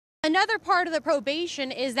Another part of the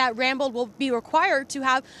probation is that Rambold will be required to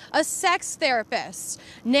have a sex therapist.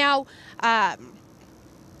 Now,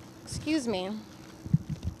 excuse me.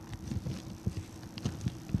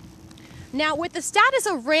 Now, with the status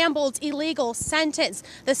of Rambold's illegal sentence,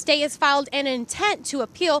 the state has filed an intent to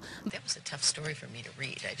appeal. That was a tough story for me to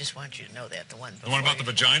read. I just want you to know that. The one about the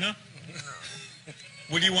vagina?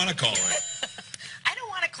 What do you want to call it? I don't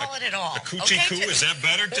want to call it at all. A coochie coo? Is that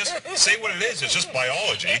better? Just say what it is. It's just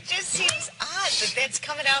biology. It just seems odd that that's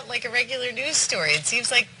coming out like a regular news story. It seems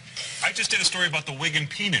like... I just did a story about the wig and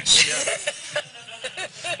penis. Yeah.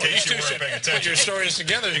 Well, you two should put your stories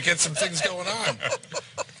together to get some things going on.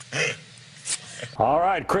 All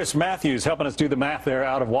right, Chris Matthews helping us do the math there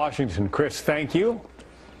out of Washington. Chris, thank you.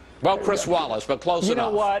 Well, Chris Wallace, but close enough. You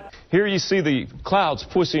know what? Here you see the clouds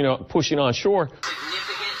pushing on shore.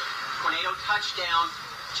 Significant tornado touchdown.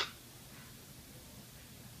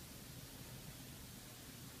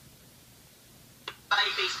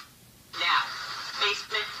 Now.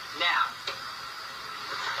 Basement now.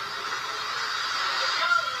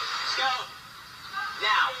 Let's go.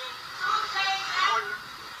 Now.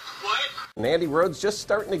 What? And Andy Road's just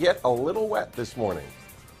starting to get a little wet this morning.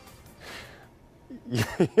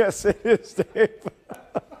 Yes, it is, Dave.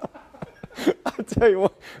 I'll tell you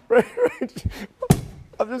what, right,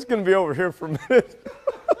 I'm just going to be over here for a minute.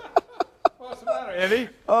 What's the matter, Andy?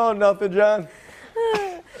 Oh, nothing, John.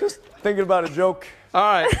 Just thinking about a joke. All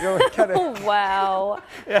right. You know, kinda, Wow.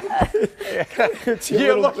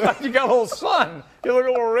 You look like you got a little sun. You look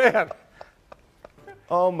a little red.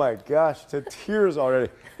 Oh, my gosh, to tears already.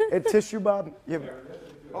 And tissue, Bob?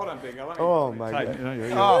 Hold on, Big. Oh, my God.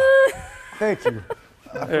 Oh, thank you.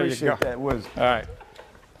 I appreciate that. All right.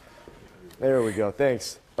 There we go.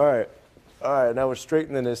 Thanks. All right. All right. Now we're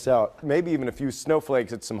straightening this out. Maybe even a few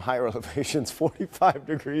snowflakes at some higher elevations, 45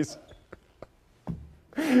 degrees.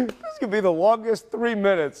 This could be the longest 3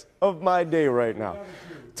 minutes of my day right now.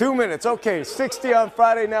 2 minutes. Okay. 60 on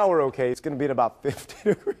Friday. Now we're okay. It's going to be at about 50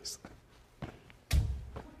 degrees.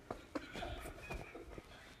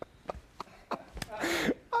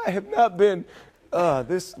 I have not been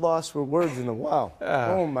this lost for words in a while.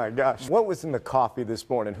 Oh my gosh. What was in the coffee this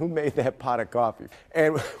morning? Who made that pot of coffee?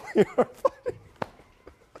 And we are fighting.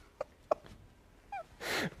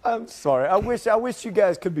 I'm sorry. I wish you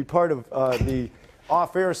guys could be part of the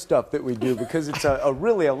off-air stuff that we do, because it's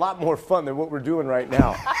really a lot more fun than what we're doing right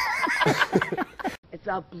now. It's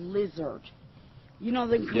a blizzard. You know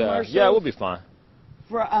the commercial? Yeah, we'll be fine.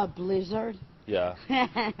 For a blizzard? Yeah.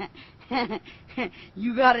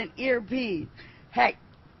 You got an earpiece. Hey,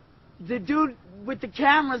 the dude with the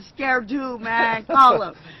camera's scared too, man. Call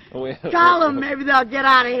him. Call him. Maybe they'll get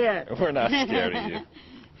out of here. We're not scared of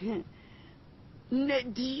you.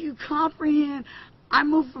 Do you comprehend? I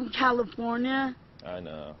moved from California. I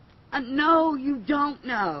know. No, you don't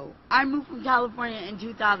know. I moved from California in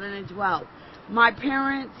 2012. My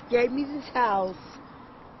parents gave me this house,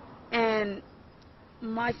 and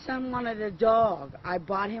my son wanted a dog. I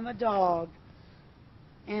bought him a dog,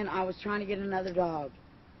 and I was trying to get another dog.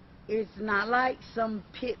 It's not like some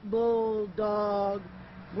pit bull dog,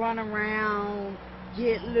 run around,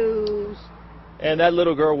 get loose. And that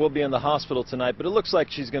little girl will be in the hospital tonight, but it looks like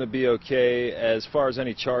she's going to be okay. As far as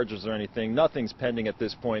any charges or anything, nothing's pending at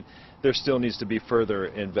this point. There still needs to be further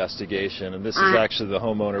investigation, and this is actually the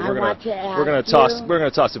homeowner. We're going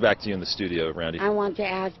to toss it back to you in the studio, Randy. I want to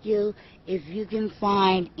ask you if you can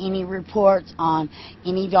find any reports on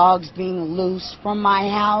any dogs being loose from my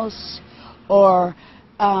house, or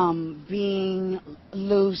being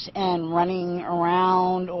loose and running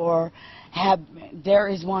around, or there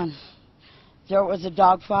is one. There was a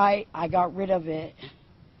dog fight. I got rid of it.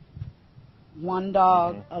 One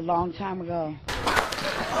dog a long time ago.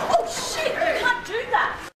 Oh, shit! You can't do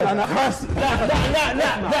that!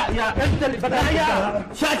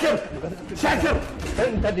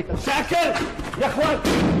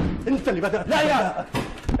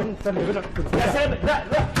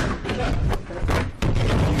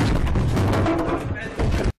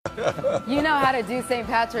 You know how to do St.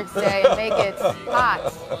 Patrick's Day and make it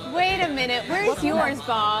hot. Wait a minute. Where's yours,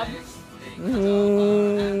 Bob? You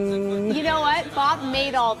know what? Bob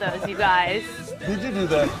made all those, you guys. Did you do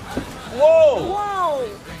that? Whoa!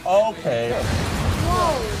 Whoa! Okay.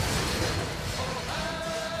 Whoa!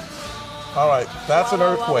 All right, that's an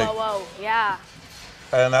earthquake. Whoa, whoa, whoa. Yeah.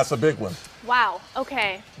 And that's a big one. Wow.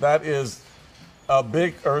 Okay. That is a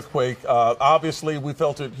big earthquake. Obviously, we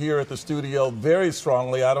felt it here at the studio very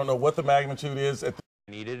strongly. I don't know what the magnitude is.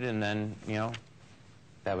 Needed, and then, you know,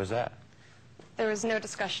 that was that. There was no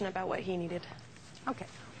discussion about what he needed. Okay.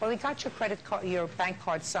 Well, he got your credit card, your bank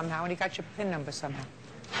card somehow, and he got your PIN number somehow.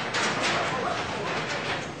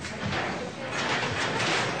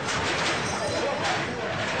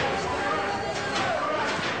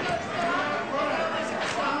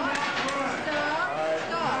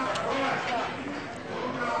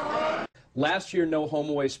 Last year, no home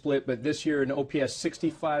away split, but this year an OPS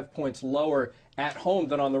 65 points lower at home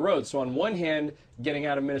than on the road. So on one hand, getting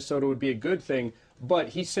out of Minnesota would be a good thing, but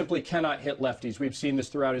he simply cannot hit lefties. We've seen this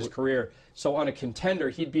throughout his career. So on a contender,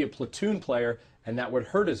 he'd be a platoon player, and that would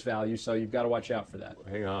hurt his value, so you've got to watch out for that.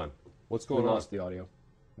 Hang on. What's going on? We lost the audio.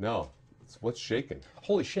 No. What's shaking?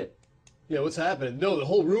 Holy shit. Yeah, what's happening? No, the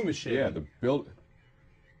whole room is shaking. Yeah, the build.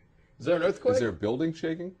 Is there an earthquake? Is there a building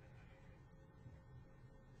shaking?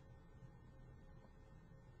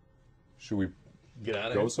 Should we get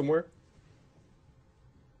out of go here? somewhere?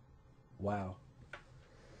 Wow.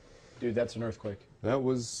 Dude, that's an earthquake. That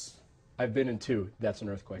was... I've been in 2. That's an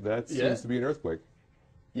earthquake. That seems to be an earthquake.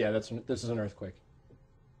 Yeah, this is an earthquake.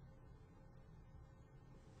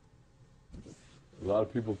 A lot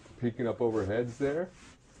of people peeking up over heads there.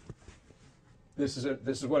 This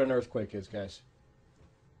is what an earthquake is, guys.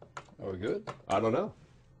 Are we good? I don't know.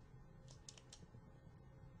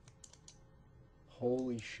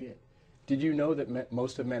 Holy shit. Did you know that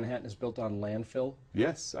most of Manhattan is built on landfill?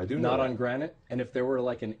 Yes, I do know Not that. on granite? And if there were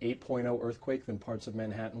like an 8.0 earthquake, then parts of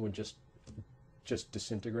Manhattan would just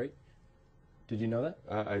disintegrate? Did you know that?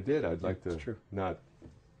 I did. I'd like to not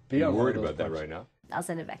Be be on one worried of those about that parts. right now. I'll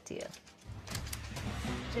send it back to you.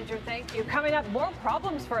 Ginger, thank you. Coming up, more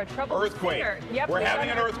problems for a troubled Earthquake. singer. Yep, We're we've got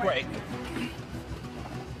having an earthquake.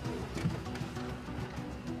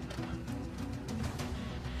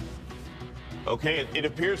 Okay, it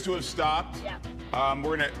appears to have stopped. Yeah.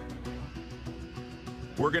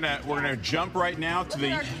 We're gonna jump right now to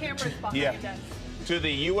Look at our cameras behind us. to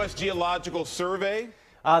the U.S. Geological Survey.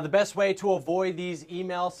 The best way to avoid these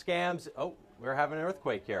email scams. Oh, we're having an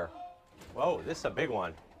earthquake here. Whoa, this is a big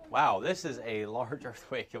one. Wow, this is a large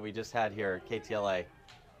earthquake that we just had here at KTLA.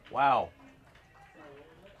 Wow.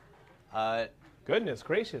 Goodness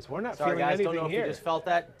gracious, we're not Sorry feeling guys, anything don't know here. if you just felt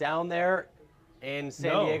that down there in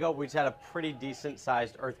San Diego. We just had a pretty decent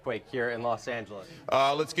sized earthquake here in Los Angeles.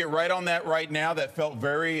 Let's get right on that right now. That felt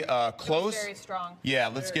very close. Very strong. Yeah,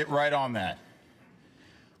 let's get right on that.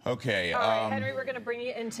 Okay. All right, Henry, we're going to bring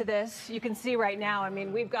you into this. You can see right now, I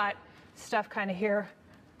mean, we've got stuff kind of here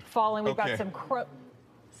falling. We've got some sort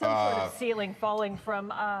of ceiling falling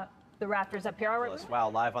from the rafters up here. All right. Wow,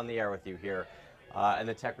 live on the air with you here in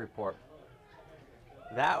the tech report.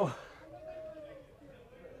 That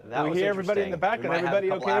we was hear everybody in the back, we and might everybody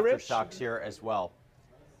have a couple okay, Rich? aftershocks here as well.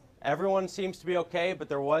 Everyone seems to be okay, but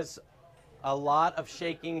there was a lot of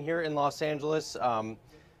shaking here in Los Angeles.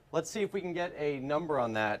 Let's see if we can get a number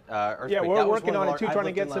on that earthquake. Yeah, we're That was working one of on it too, I've trying to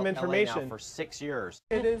lived get in some LA information. now for 6 years.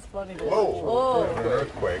 It is funny. Whoa. An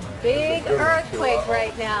earthquake. Big earthquake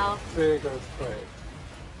right now. Big earthquake.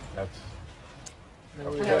 That's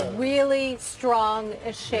A really strong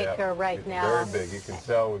shaker right now. very big. You can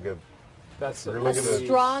tell we get. That's We're A looking at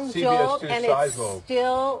strong CBS2 jolt, and it's seismo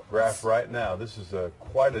still, graph right now. This is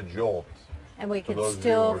quite a jolt. and we For can those of you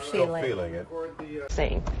still who are feel it. feeling it.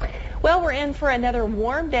 Seeing. Well, we're in for another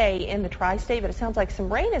warm day in the tri-state, but it sounds like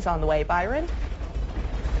some rain is on the way. Byron?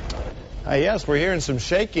 Yes, we're hearing some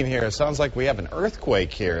shaking here. It sounds like we have an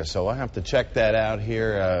earthquake here, so I'll have to check that out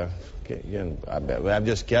here. Again, I'm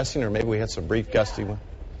just guessing, or maybe we had some brief gusty one.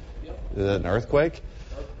 Is it an earthquake?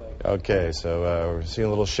 Okay, so we're seeing a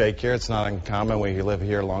little shake here. It's not uncommon. We live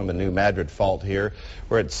here along the New Madrid Fault here.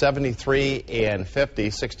 We're at 73 and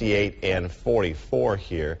 50, 68 and 44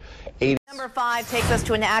 here. Number 5 takes us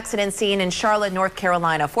to an accident scene in Charlotte, North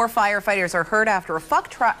Carolina. 4 firefighters are hurt after a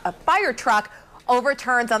fire truck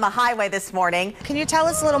overturns on the highway this morning. Can you tell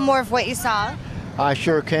us a little more of what you saw? I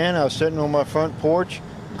sure can. I was sitting on my front porch,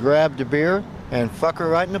 grabbed a beer, and fuck her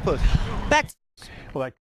right in the pussy. Back.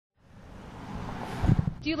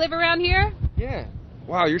 Do you live around here? Yeah.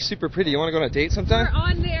 Wow, you're super pretty. You want to go on a date sometime? We're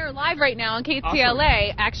on there live right now on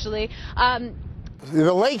KTLA, actually.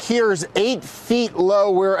 The lake here is 8 feet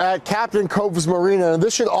low. We're at Captain Cove's Marina, and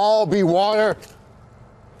this should all be water.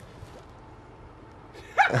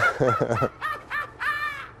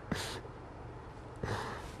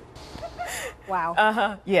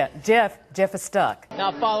 Wow. Yeah, Jeff is stuck.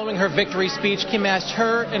 Now, following her victory speech, Kim asked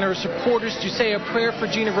her and her supporters to say a prayer for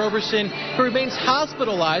Gina Roberson, who remains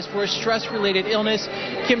hospitalized for a stress-related illness.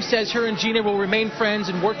 Kim says her and Gina will remain friends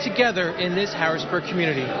and work together in this Harrisburg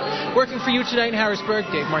community. Working for you tonight in Harrisburg,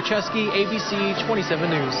 Dave Marcheski, ABC 27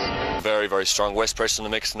 News. Very, very strong. West Press in the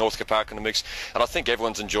mix, Northcote Park in the mix, and I think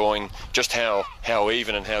everyone's enjoying just how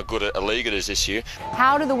even and how good a league it is this year.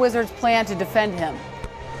 How do the Wizards plan to defend him?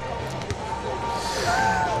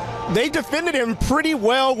 They defended him pretty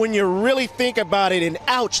well when you really think about it, and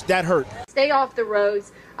ouch, that hurt. Stay off the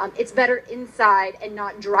roads. It's better inside and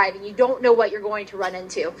not driving. You don't know what you're going to run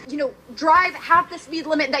into. You know, drive half the speed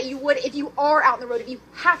limit that you would if you are out on the road, if you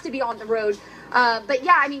have to be on the road. But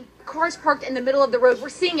yeah, I mean, cars parked in the middle of the road. We're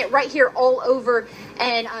seeing it right here all over,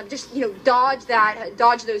 and just, you know, dodge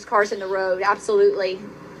those cars in the road. Absolutely.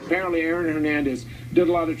 Apparently, Aaron Hernandez did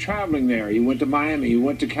a lot of traveling there. He went to Miami, he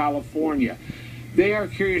went to California. They are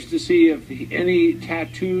curious to see if any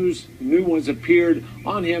tattoos, new ones, appeared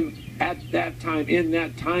on him at that time, in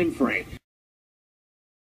that time frame.